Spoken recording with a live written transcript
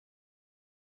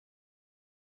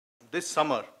this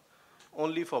summer,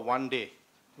 only for one day,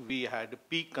 we had a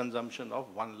peak consumption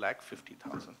of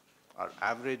 1,50,000. Our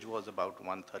average was about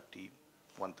 130,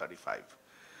 135.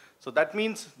 So that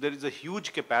means there is a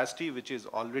huge capacity which is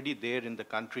already there in the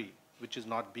country, which is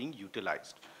not being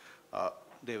utilized.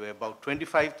 There were about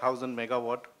 25,000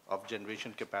 megawatt of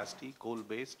generation capacity,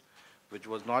 coal-based, which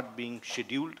was not being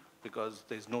scheduled because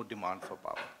there's no demand for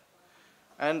power.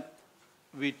 And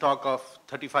we talk of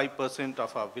 35%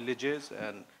 of our villages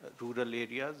and rural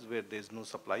areas where there's no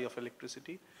supply of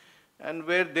electricity. And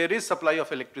where there is supply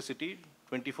of electricity,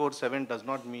 24/7 does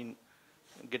not mean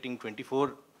getting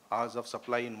 24 hours of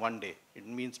supply in one day. It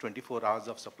means 24 hours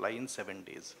of supply in 7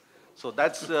 days. So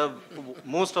that's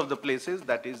most of the places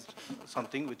that is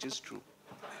something which is true.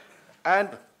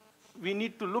 And we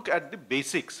need to look at the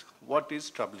basics. What is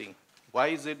troubling? Why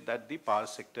is it that the power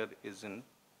sector is in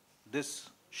this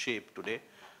shape today?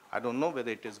 I don't know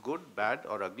whether it is good, bad,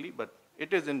 or ugly, but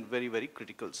it is in very, very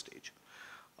critical stage.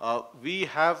 We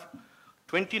have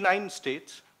 29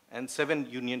 states and 7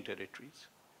 union territories,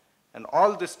 and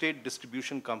all the state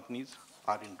distribution companies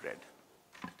are in red.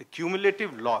 The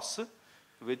cumulative loss,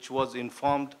 which was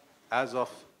informed as of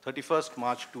 31st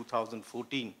March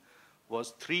 2014,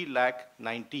 was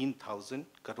 3,19,000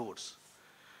 crores.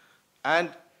 And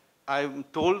I'm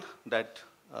told that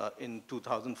in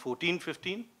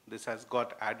 2014-15, this has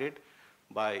got added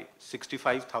by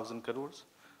 65,000 crores.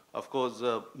 Of course,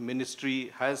 the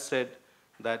ministry has said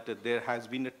that there has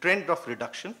been a trend of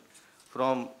reduction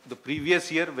from the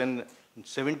previous year when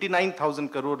 79,000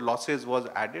 crore losses was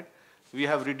added. We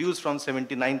have reduced from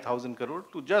 79,000 crore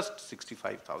to just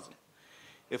 65,000.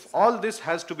 If all this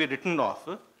has to be written off,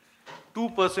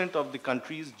 2% of the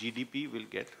country's GDP will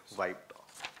get wiped off.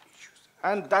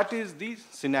 And that is the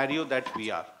scenario that we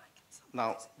are.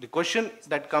 Now, the question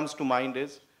that comes to mind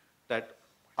is that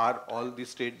are all the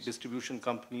state distribution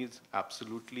companies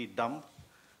absolutely dumb?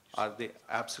 Are they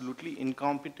absolutely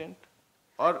incompetent?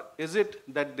 Or is it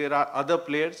that there are other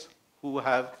players who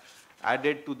have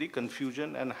added to the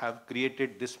confusion and have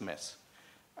created this mess?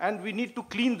 And we need to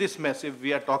clean this mess. If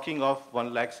we are talking of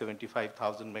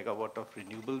 1,75,000 megawatt of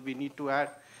renewable we need to add,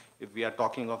 if we are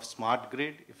talking of smart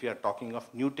grid, if we are talking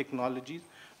of new technologies,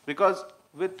 because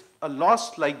with a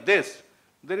loss like this,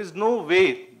 there is no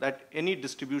way that any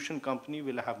distribution company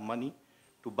will have money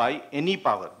to buy any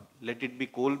power. Let it be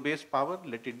coal-based power,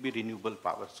 let it be renewable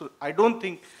power. So I don't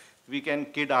think we can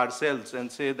kid ourselves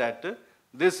and say that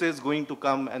this is going to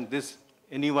come and this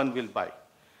anyone will buy.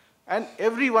 And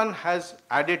everyone has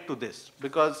added to this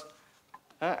because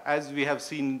as we have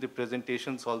seen in the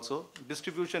presentations also,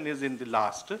 distribution is in the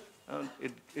last.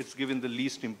 It's given the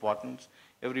least importance.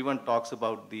 Everyone talks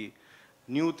about the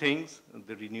new things,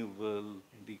 the renewable,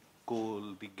 the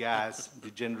coal, the gas,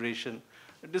 the generation.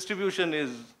 Distribution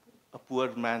is a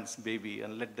poor man's baby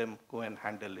and let them go and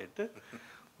handle it.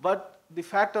 But the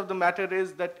fact of the matter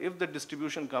is that if the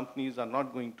distribution companies are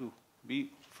not going to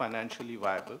be financially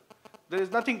viable, there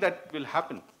is nothing that will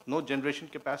happen. No generation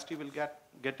capacity will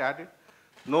get added,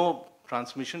 no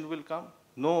transmission will come,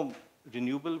 no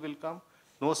renewable will come,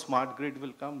 no smart grid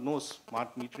will come, no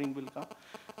smart metering will come,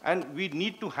 and we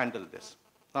need to handle this.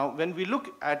 Now, when we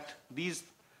look at these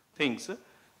things,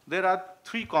 there are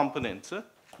 3 components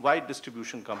why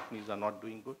distribution companies are not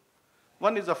doing good.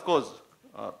 One is, of course,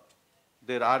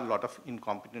 there are a lot of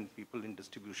incompetent people in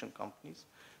distribution companies,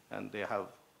 and they have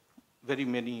very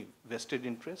many vested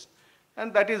interests.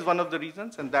 And that is one of the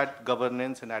reasons, and that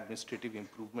governance and administrative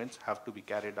improvements have to be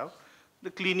carried out. The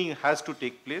cleaning has to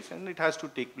take place, and it has to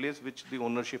take place, which the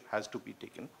ownership has to be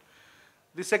taken.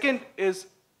 The second is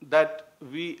that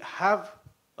we have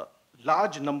a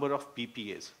large number of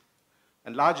PPAs,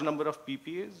 and large number of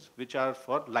PPAs which are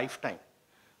for lifetime.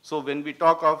 So when we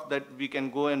talk of that we can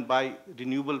go and buy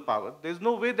renewable power, there's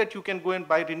no way that you can go and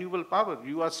buy renewable power.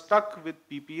 You are stuck with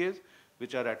PPAs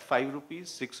which are at 5 rupees,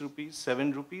 6 rupees,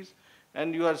 7 rupees,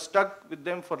 and you are stuck with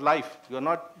them for life. You are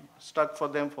not stuck for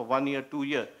them for 1 year, 2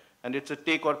 years, and it's a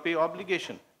take or pay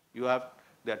obligation. There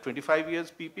are 25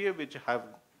 years PPA which have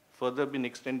further been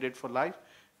extended for life,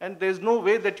 and there's no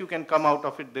way that you can come out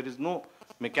of it. There is no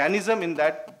mechanism in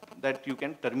that you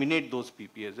can terminate those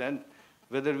PPAs, and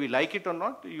whether we like it or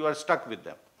not, you are stuck with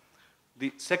them.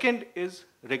 The second is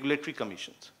regulatory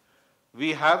commissions.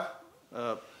 We have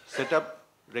set up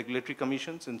regulatory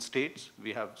commissions in states.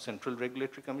 We have Central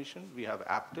Regulatory Commission. We have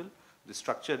APTIL. The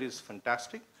structure is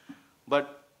fantastic,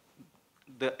 but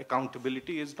the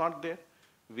accountability is not there.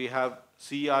 We have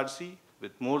CERC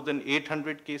with more than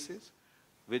 800 cases,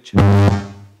 which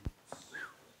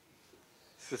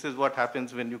this is what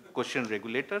happens when you question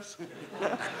regulators.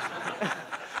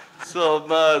 We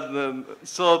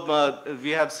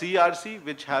have CRC,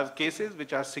 which have cases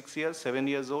which are 6 years, 7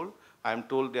 years old. I'm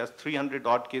told there are 300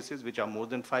 odd cases which are more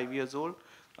than 5 years old.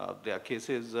 There are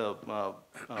cases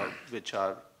which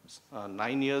are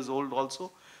 9 years old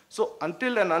also. So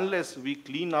until and unless we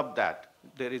clean up that,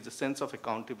 there is a sense of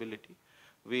accountability.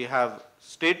 We have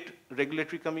state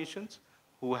regulatory commissions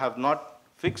who have not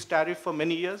fixed tariff for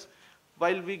many years.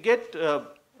 While we get,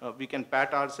 we can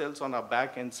pat ourselves on our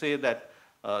back and say that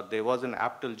there was an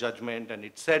APTEL judgment and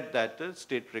it said that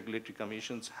state regulatory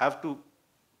commissions have to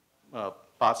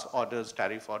pass orders,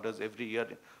 tariff orders every year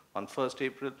on 1st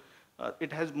April.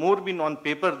 It has more been on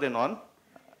paper than on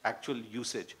actual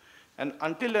usage. And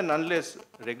until and unless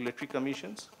regulatory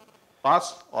commissions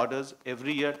pass orders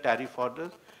every year, tariff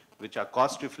orders, which are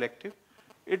cost reflective,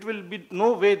 it will be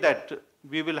no way that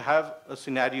we will have a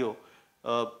scenario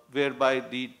whereby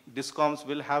the DisComs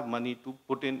will have money to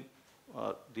put in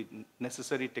the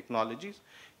necessary technologies.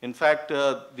 In fact,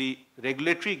 the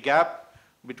regulatory gap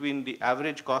between the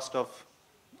average cost of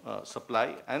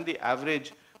supply and the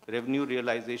average revenue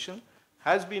realization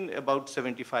has been about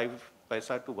 75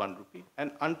 paisa to 1 rupee.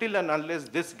 And until and unless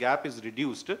this gap is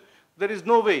reduced, there is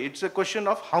no way. It's a question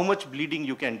of how much bleeding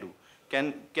you can do.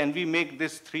 Can we make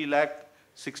this 3 lakh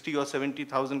 60 or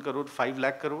 70,000 crore, 5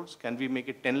 lakh crores? Can we make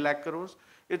it 10 lakh crores?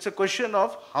 It's a question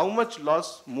of how much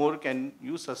loss more can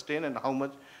you sustain and how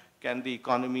much can the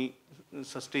economy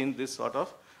sustain this sort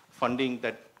of funding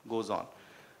that goes on.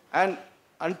 And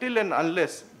until and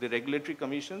unless the regulatory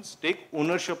commissions take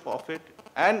ownership of it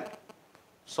and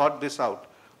sort this out,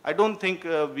 I don't think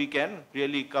we can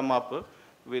really come up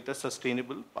with a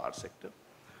sustainable power sector.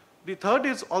 The third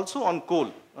is also on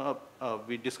coal.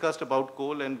 We discussed about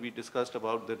coal and we discussed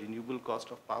about the renewable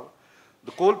cost of power.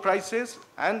 The coal prices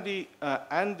and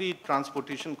the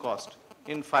transportation cost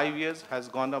in 5 years has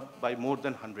gone up by more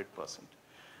than 100%.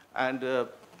 And the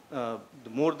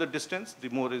more the distance, the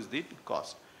more is the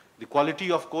cost. The quality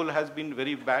of coal has been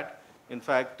very bad. In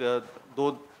fact,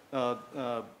 though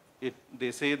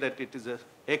they say that it is a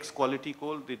X quality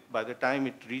coal, by the time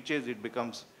it reaches, it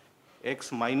becomes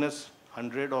X minus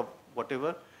 100 or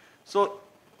whatever. So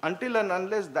until and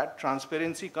unless that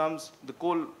transparency comes, the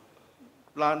coal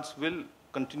plants will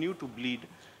continue to bleed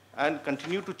and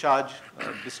continue to charge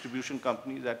distribution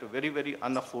companies at a very, very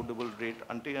unaffordable rate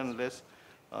until and unless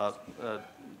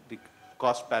the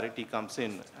cost parity comes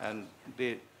in and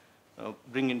they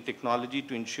bring in technology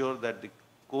to ensure that the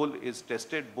coal is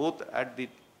tested both at the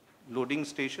loading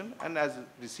station and as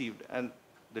received, and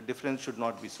the difference should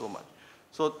not be so much.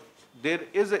 So there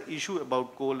is an issue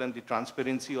about coal and the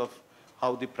transparency of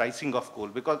how the pricing of coal,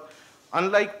 because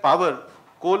unlike power,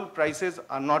 coal prices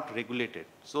are not regulated.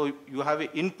 So you have an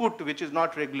input which is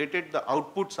not regulated, the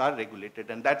outputs are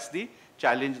regulated, and that's the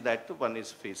challenge that one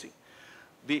is facing.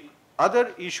 The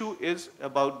other issue is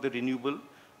about the renewable.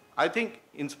 I think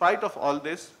in spite of all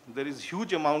this, there is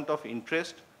huge amount of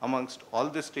interest amongst all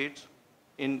the states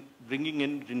in bringing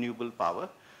in renewable power.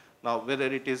 Now, whether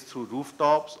it is through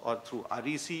rooftops or through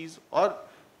RECs or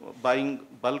buying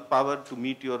bulk power to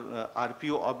meet your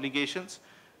RPO obligations,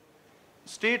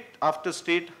 state after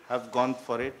state have gone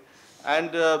for it.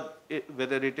 And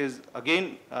whether it is,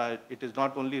 again, it is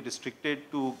not only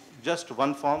restricted to just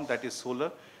one form, that is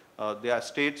solar. There are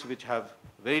states which have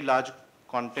very large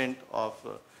content of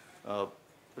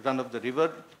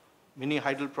run-of-the-river mini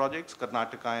hydel projects.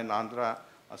 Karnataka and Andhra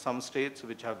are some states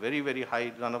which have very, very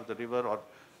high run-of-the-river, or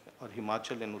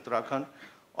Himachal and Uttarakhand.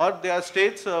 Or there are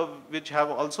states which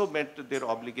have also met their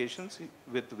obligations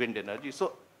with wind energy.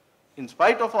 So in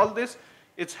spite of all this,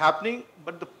 it's happening,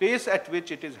 but the pace at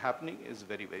which it is happening is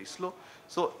very, very slow.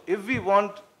 So if we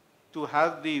want to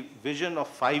have the vision of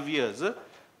 5 years,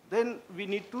 then we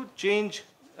need to change,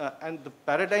 and the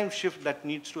paradigm shift that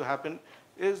needs to happen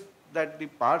is that the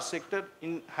power sector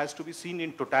has to be seen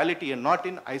in totality and not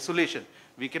in isolation.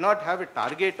 We cannot have a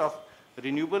target of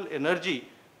renewable energy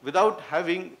without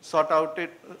having sorted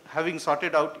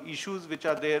out issues which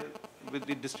are there with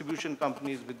the distribution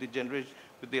companies, with the generation,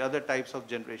 with the other types of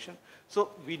generation.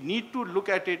 So we need to look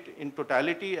at it in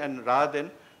totality, and rather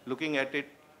than looking at it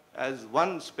as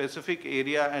one specific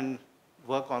area and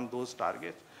work on those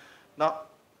targets. Now,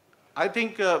 I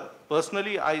think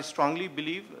personally, I strongly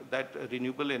believe that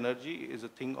renewable energy is a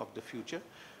thing of the future.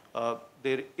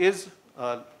 There is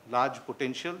a large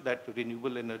potential that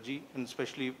renewable energy, and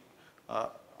especially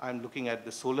I'm looking at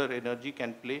the solar energy,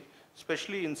 can play,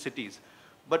 especially in cities.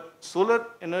 But solar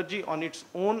energy on its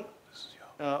own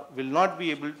will not be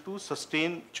able to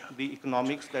sustain the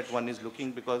economics that one is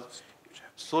looking, because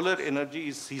solar energy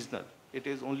is seasonal. It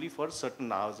is only for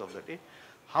certain hours of the day.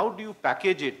 How do you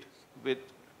package it with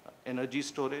energy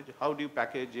storage? How do you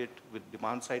package it with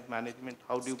demand side management?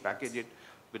 How do you package it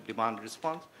with demand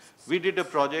response? We did a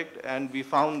project and we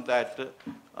found that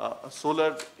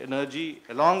solar energy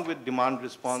along with demand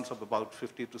response of about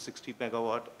 50 to 60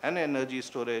 megawatt and energy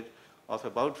storage of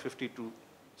about 50 to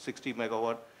 60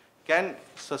 megawatt can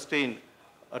sustain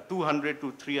a 200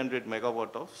 to 300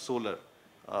 megawatt of solar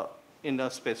in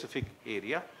a specific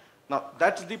area. Now,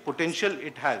 that's the potential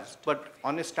it has. But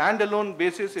on a standalone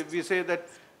basis, if we say that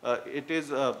it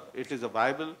is a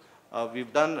viable,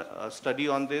 we've done a study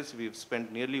on this. We've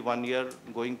spent nearly 1 year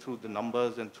going through the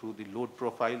numbers and through the load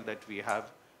profile that we have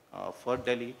for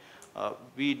Delhi.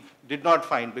 We did not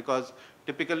find, because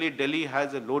typically Delhi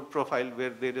has a load profile where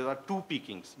there are two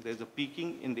peakings. There's a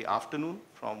peaking in the afternoon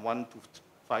from 1 to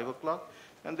 5 o'clock,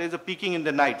 and there's a peaking in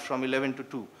the night from 11 to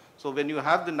 2. So when you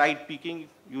have the night peaking,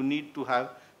 you need to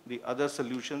have the other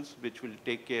solutions which will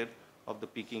take care of the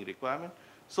peaking requirement.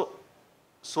 So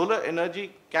solar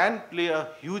energy can play a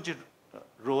huge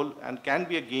role and can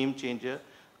be a game changer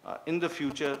in the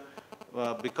future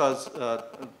because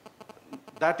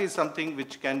that is something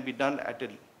which can be done at a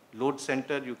load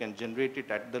center. You can generate it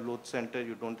at the load center.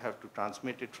 You don't have to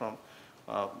transmit it from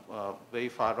very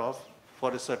far off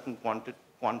for a certain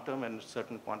quantum and a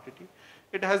certain quantity.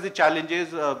 It has the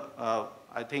challenges.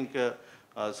 I think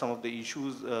some of the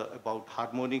issues about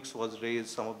harmonics was raised,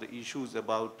 some of the issues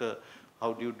about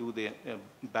how do you do the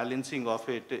balancing of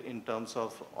it in terms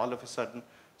of all of a sudden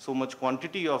so much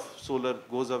quantity of solar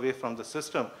goes away from the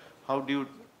system. How do you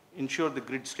ensure the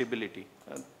grid stability?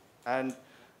 And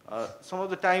some of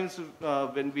the times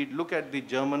when we look at the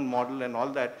German model and all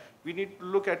that, we need to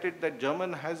look at it that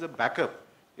German has a backup.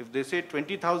 If they say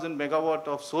 20,000 megawatt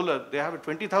of solar, they have a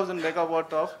 20,000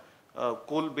 megawatt of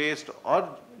coal-based or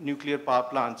nuclear power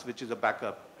plants, which is a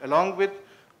backup, along with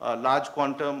a large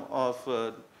quantum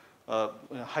of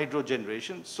hydro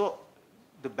generation. So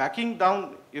the backing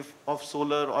down of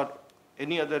solar or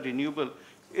any other renewable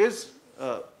is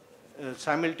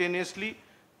simultaneously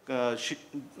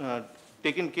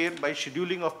taken care by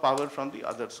scheduling of power from the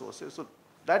other sources. So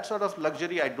that sort of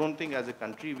luxury I don't think as a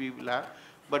country we will have,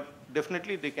 but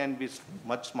definitely they can be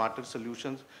much smarter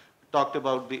solutions. Talked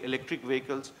about the electric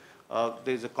vehicles.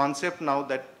 There's a concept now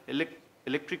that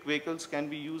electric vehicles can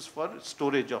be used for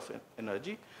storage of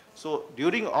energy. So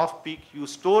during off-peak, you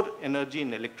store energy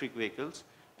in electric vehicles,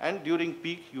 and during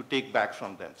peak, you take back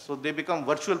from them. So they become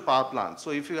virtual power plants.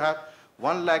 So if you have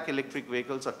 1 lakh electric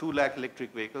vehicles or 2 lakh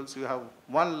electric vehicles, you have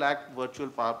 1 lakh virtual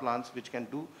power plants which can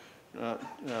do,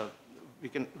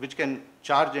 which can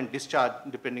charge and discharge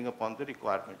depending upon the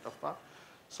requirement of power.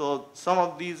 So some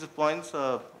of these points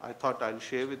I thought I'll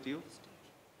share with you.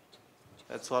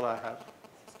 That's all I have.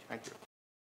 Thank you.